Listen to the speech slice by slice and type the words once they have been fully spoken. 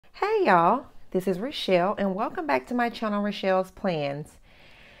Hey y'all, this is Rochelle and welcome back to my channel, Rochelle's Plans.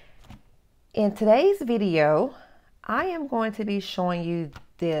 In today's video, I am going to be showing you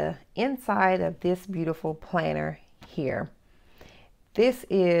the inside of this beautiful planner here. This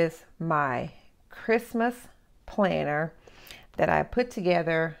is my Christmas planner that I put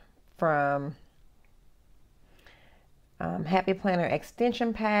together from Happy Planner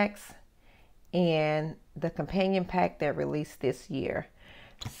extension packs and the companion pack that released this year.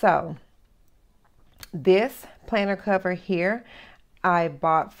 So this planner cover here I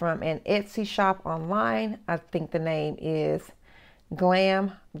bought from an Etsy shop online. I think the name is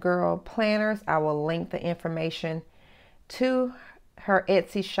Glam Girl Planners. I will link the information to her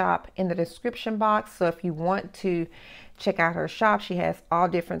Etsy shop in the description box. So if you want to check out her shop, she has all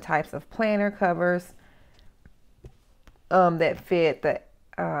different types of planner covers that fit the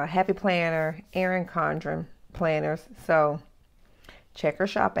Happy Planner, Erin Condren planners. So check her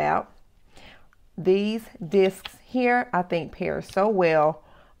shop out. These discs here I think pair so well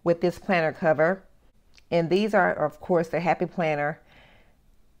with this planner cover, and these are of course the Happy Planner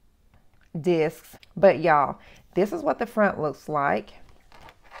discs. But y'all, this is what the front looks like,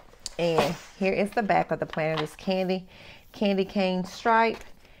 and here is the back of the planner. This candy cane stripe,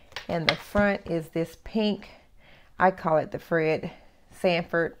 and the front is this pink, I call it the Fred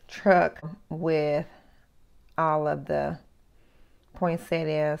Sanford truck, with all of the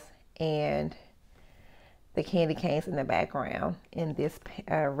poinsettias and the candy canes in the background, in this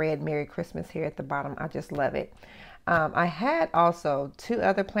red Merry Christmas here at the bottom. I just love it. I had also two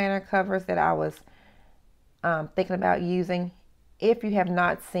other planner covers that I was thinking about using. If you have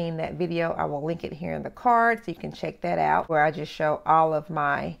not seen that video, I will link it here in the card so you can check that out, where I just show all of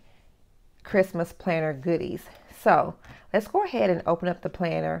my Christmas planner goodies. So let's go ahead and open up the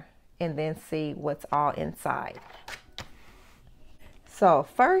planner and then see what's all inside. So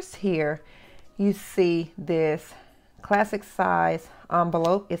first here, you see this classic size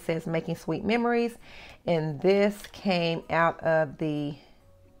envelope. It says Making Sweet Memories, and this came out of the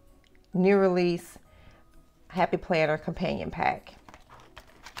new release Happy Planner companion pack.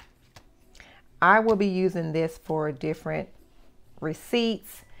 I will be using this for different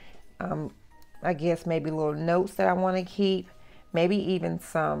receipts. I guess maybe little notes that I want to keep, maybe even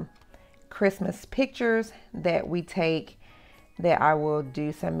some Christmas pictures that we take that I will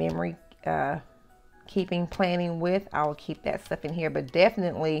do some memory keeping planning with. I will keep that stuff in here, but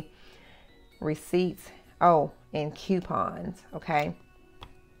definitely receipts, and coupons. Okay,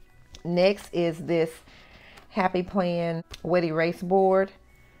 next is this Happy Plan wet erase board.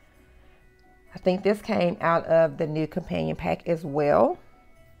 I think this came out of the new companion pack as well.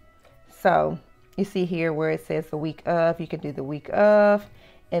 So you see here where it says the week of, you can do the week of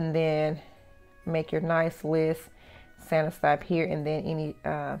and then make your nice list. Santa stop here, and then any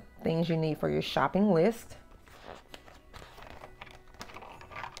things you need for your shopping list.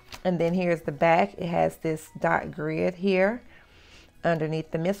 And then here's the back. It has this dot grid here underneath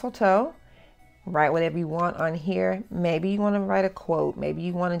the mistletoe. Write whatever you want on here. Maybe you want to write a quote, maybe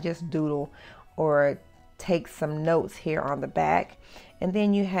you want to just doodle or take some notes here on the back. And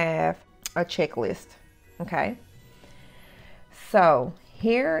then you have a checklist. Okay, so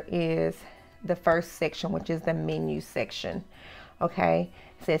here is the first section, which is the menu section. Okay,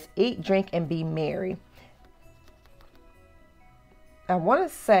 it says eat, drink, and be merry. I want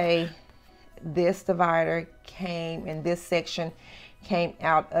to say this divider came, in this section came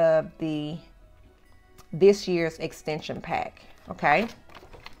out of this year's extension pack. Okay,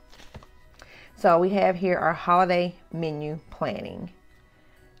 so we have here our holiday menu planning.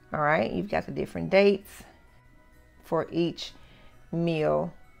 All right, you've got the different dates for each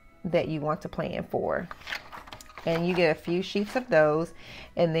meal that you want to plan for, and you get a few sheets of those,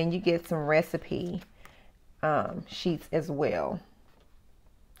 and then you get some recipe sheets as well.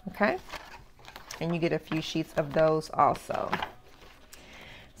 Okay, and you get a few sheets of those also.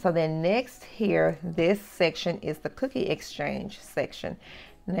 So then next here, this section is the cookie exchange section.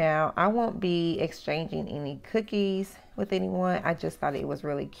 Now I won't be exchanging any cookies with anyone. I just thought it was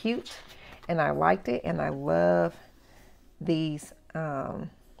really cute and I liked it, and I love these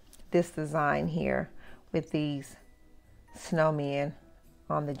this design here with these snowmen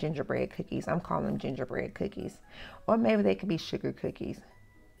on the gingerbread cookies. I'm calling them gingerbread cookies, or maybe they could be sugar cookies.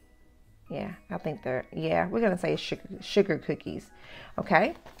 Yeah, I think they're, yeah, we're gonna say sugar cookies.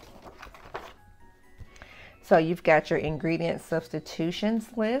 Okay, so you've got your ingredient substitutions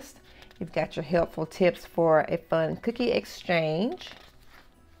list. You've got your helpful tips for a fun cookie exchange.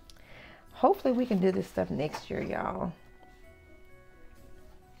 Hopefully we can do this stuff next year, y'all.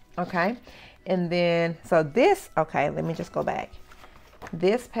 Okay, and then so this, okay, let me just go back.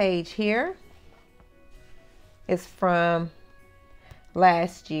 This page here is from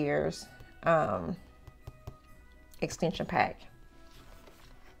last year's extension pack.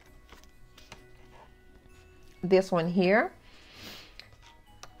 This one here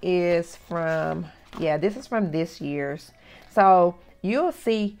is from, yeah, this is from this year's. So you'll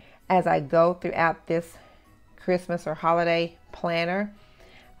see as I go throughout this Christmas or holiday planner,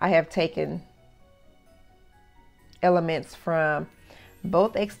 I have taken elements from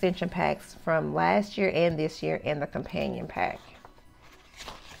both extension packs from last year and this year and the companion pack.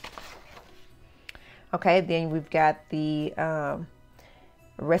 Okay, then we've got the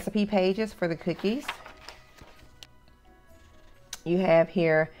recipe pages for the cookies. You have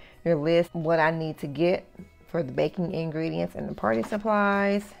here your list, what I need to get for the baking ingredients and the party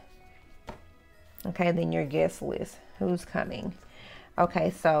supplies. Okay, then your guest list, who's coming.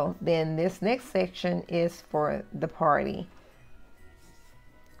 Okay, so then this next section is for the party.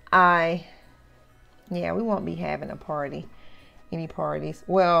 Yeah, we won't be having a party, any parties.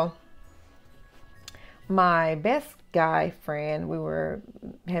 Well, my best guy friend,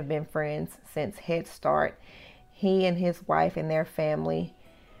 have been friends since Head Start. He and his wife and their family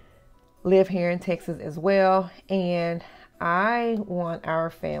live here in Texas as well, and I want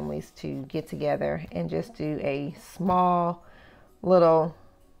our families to get together and just do a small little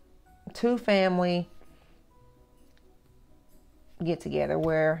 2-family get together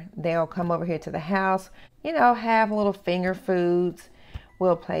where they'll come over here to the house, you know, have little finger foods.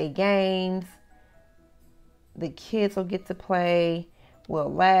 We'll play games. The kids will get to play.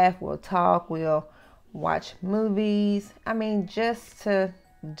 We'll laugh, we'll talk, we'll watch movies. I mean, just to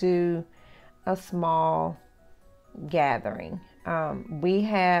do a small gathering.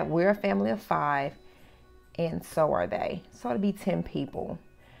 We're a family of 5, and so are they. So it'll be 10 people.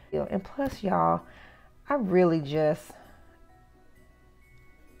 And plus, y'all, I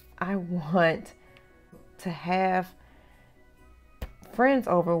want to have friends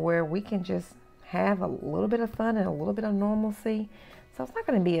over where we can just have a little bit of fun and a little bit of normalcy. So it's not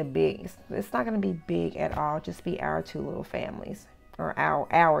going to be it's not going to be big at all. Just be our 2 little families, or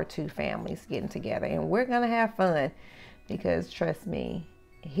our 2 families getting together, and we're going to have fun, because trust me,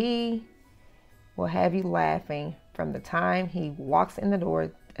 he will have you laughing from the time he walks in the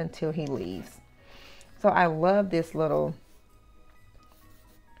door until he leaves. So I love this little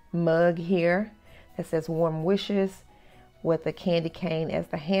mug here that says warm wishes, with the candy cane as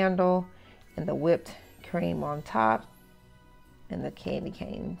the handle and the whipped cream on top and the candy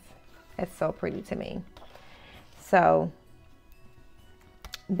canes. That's so pretty to me. So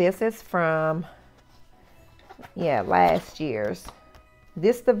this is from, yeah, last year's.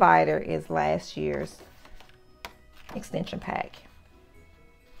 This divider is last year's extension pack.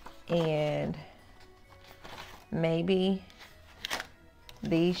 And maybe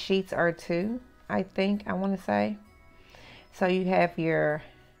these sheets are too, I think, I want to say. So you have your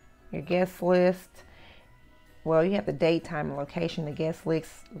guest list. Well, you have the date, time, and location, the guest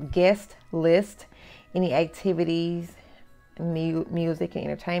list, any activities, music, and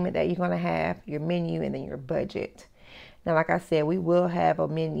entertainment that you're going to have, your menu, and then your budget. Now, like I said, we will have a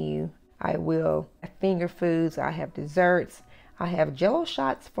menu. I will have finger foods. I have desserts. I have Jello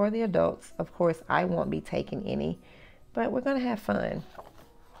shots for the adults. Of course, I won't be taking any, but we're going to have fun.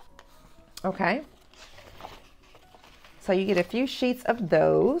 Okay. So you get a few sheets of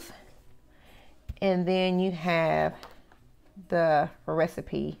those. And then you have the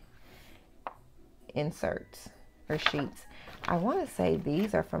recipe inserts or sheets. I want to say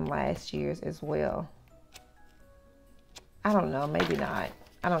these are from last year's as well. I don't know, maybe not.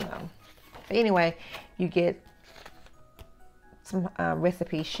 I don't know. But anyway, you get some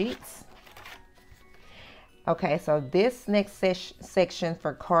recipe sheets. Okay, so this next section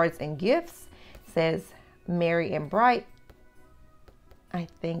for cards and gifts says Merry and Bright. I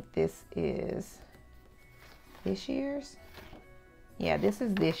think this is this year's. Yeah, this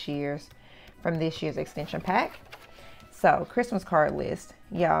is this year's, from this year's extension pack. So Christmas card list,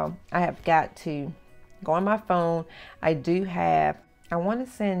 y'all, I have got to go on my phone. I want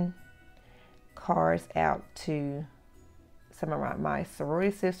to send cards out to some of my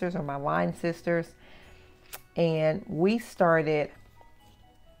sorority sisters or my line sisters. And we started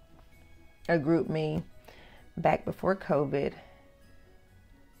a group me back before COVID.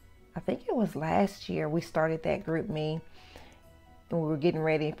 I think it was last year we started that group me, and we were getting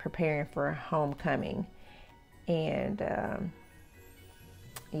ready, preparing for homecoming. And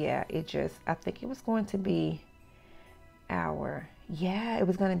yeah, I think it was going to be our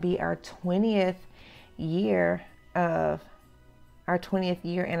 20th year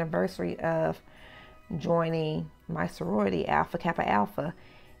anniversary of joining my sorority, Alpha Kappa Alpha,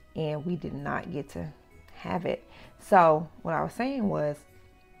 and we did not get to have it. So what I was saying was,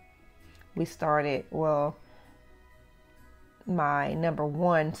 we started, well, my number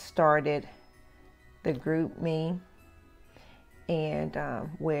one started the group me, and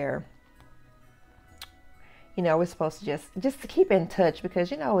where, you know, we're supposed to just to keep in touch,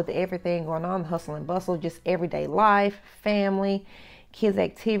 because, you know, with everything going on, hustle and bustle, just everyday life, family, kids'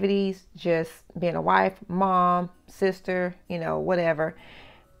 activities, just being a wife, mom, sister, you know, whatever,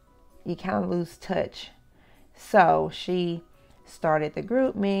 you kind of lose touch. So she started the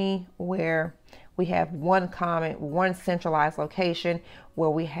group me, where we have one centralized location where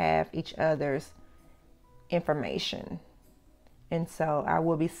we have each other's information. And so I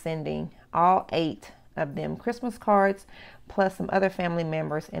will be sending all 8 of them Christmas cards, plus some other family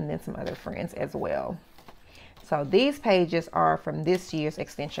members, and then some other friends as well. So these pages are from this year's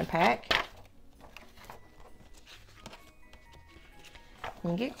extension pack. You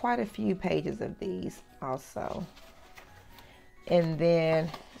can get quite a few pages of these also. And then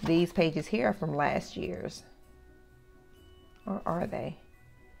these pages here are from last year's. Or are they?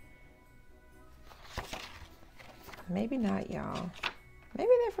 Maybe not, y'all. Maybe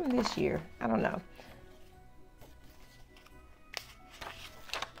they're from this year. I don't know.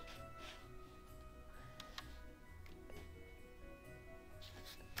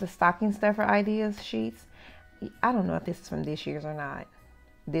 The stocking stuffer ideas sheets. I don't know if this is from this year's or not.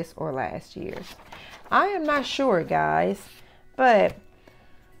 This or last year's. I am not sure, guys. But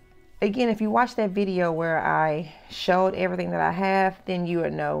again, if you watch that video where I showed everything that I have, then you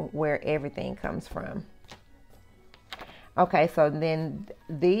would know where everything comes from. Okay, so then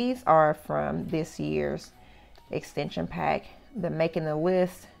these are from this year's extension pack. The making the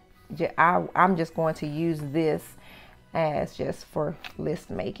list. I'm just going to use this as just for list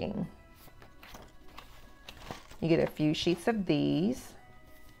making. You get a few sheets of these.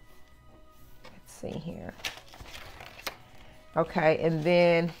 Let's see here. Okay, and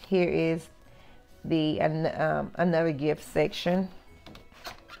then here is the another gift section.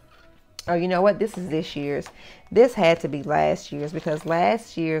 Oh, you know what? This is this year's. This had to be last year's, because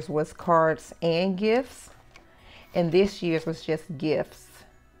last year's was cards and gifts, and this year's was just gifts.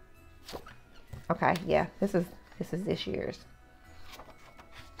 Okay, yeah, this is this year's.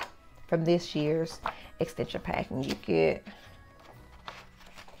 From this year's extension pack, and you get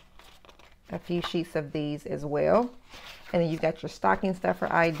a few sheets of these as well. And then you've got your stocking stuffer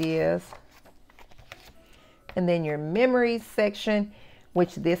ideas. And then your memories section,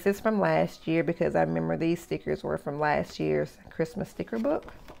 which this is from last year, because I remember these stickers were from last year's Christmas sticker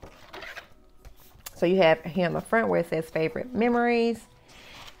book. So you have here on the front where it says favorite memories.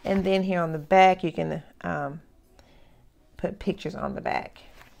 And then here on the back, you can put pictures on the back.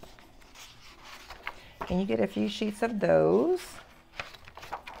 And you get a few sheets of those.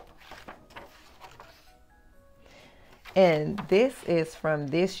 And this is from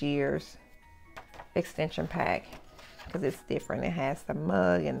this year's extension pack, because it's different. It has the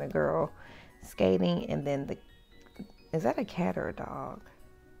mug and the girl skating, and then is that a cat or a dog?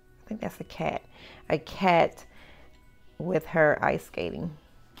 I think that's a cat. A cat with her ice skating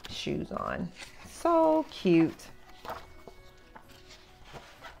shoes on. So cute.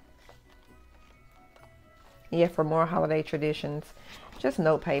 Yeah, for more holiday traditions. Just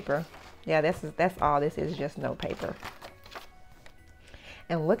note paper. Yeah, that's all this is, just note paper.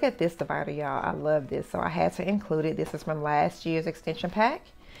 And look at this divider, y'all. I love this. So I had to include it. This is from last year's extension pack.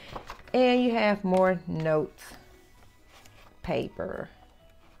 And you have more notes paper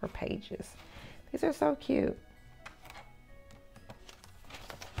or pages. These are so cute.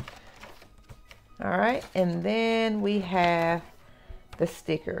 All right. And then we have the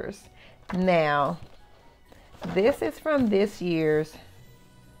stickers. Now, this is from this year's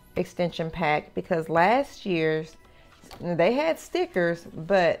extension pack, because last year's they had stickers,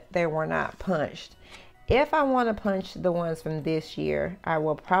 but they were not punched. If I want to punch the ones from this year, I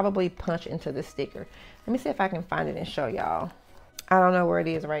will probably punch into the sticker. Let me see if I can find it and show y'all. I don't know where it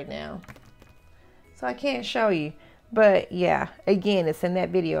is right now, so I can't show you. But yeah, again, it's in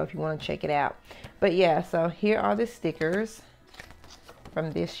that video if you want to check it out. But yeah, so here are the stickers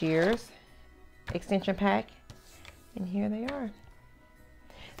from this year's extension pack, and here they are.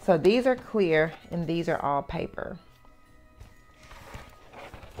 So these are clear, and these are all paper.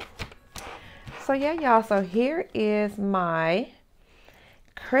 So yeah, y'all, so here is my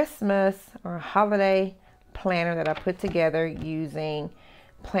Christmas or holiday planner that I put together using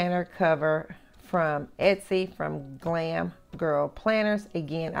planner cover from Etsy, from Glam Girl Planners.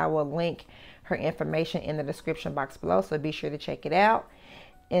 Again, I will link her information in the description box below, so be sure to check it out.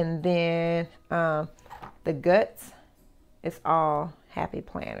 And then The guts is all Happy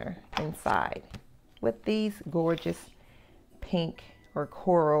Planner inside with these gorgeous pink or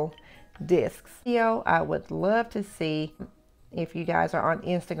coral discs. I would love to see, if you guys are on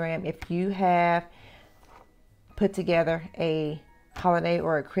Instagram, if you have put together a holiday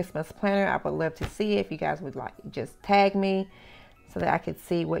or a Christmas planner. I would love to see it. If you guys would like, just tag me so that I could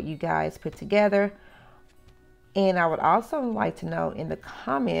see what you guys put together. And I would also like to know in the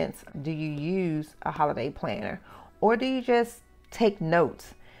comments, do you use a holiday planner or do you just take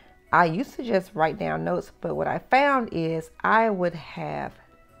notes? I used to just write down notes, but what I found is I would have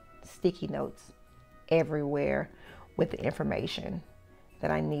sticky notes everywhere with the information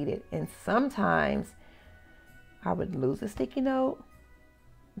that I needed. And sometimes I would lose a sticky note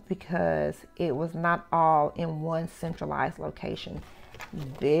because it was not all in one centralized location.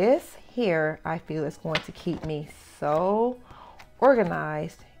 This here, I feel, is going to keep me so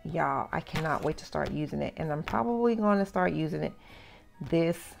organized. Y'all, I cannot wait to start using it. And I'm probably going to start using it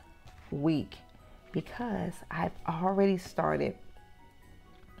this week because I've already started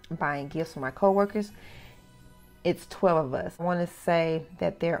buying gifts for my coworkers. It's 12 of us. I want to say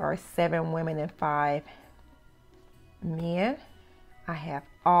that there are 7 women and 5 men. I have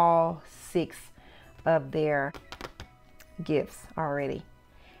all 6 of their gifts already.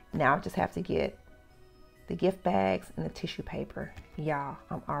 Now I just have to get the gift bags and the tissue paper. Y'all,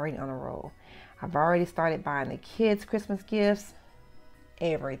 I'm already on a roll. I've already started buying the kids' Christmas gifts,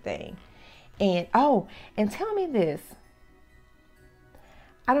 everything. And oh, and tell me this.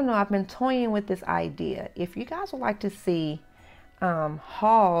 I don't know, I've been toying with this idea. If you guys would like to see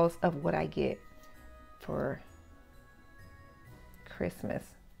hauls of what I get for Christmas,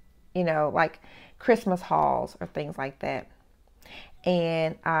 you know, like Christmas hauls or things like that.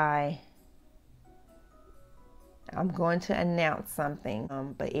 And I'm going to announce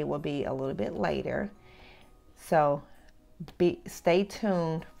something, but it will be a little bit later. So stay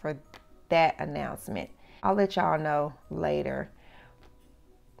tuned for that announcement. I'll let y'all know later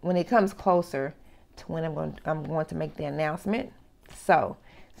when it comes closer to when I'm going to make the announcement. So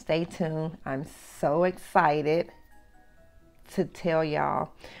stay tuned. I'm so excited to tell y'all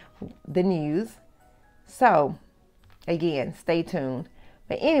the news. So again, stay tuned.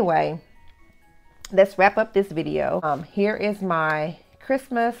 But anyway, let's wrap up this video. Here is my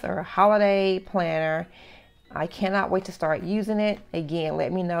Christmas or holiday planner. I cannot wait to start using it. Again,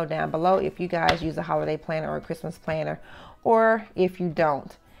 let me know down below if you guys use a holiday planner or a Christmas planner, or if you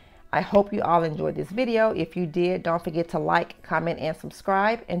don't. I hope you all enjoyed this video. If you did, don't forget to like, comment, and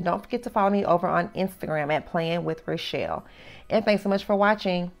subscribe. And don't forget to follow me over on Instagram at Playing with Rochelle. And thanks so much for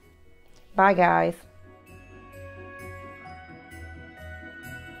watching. Bye, guys.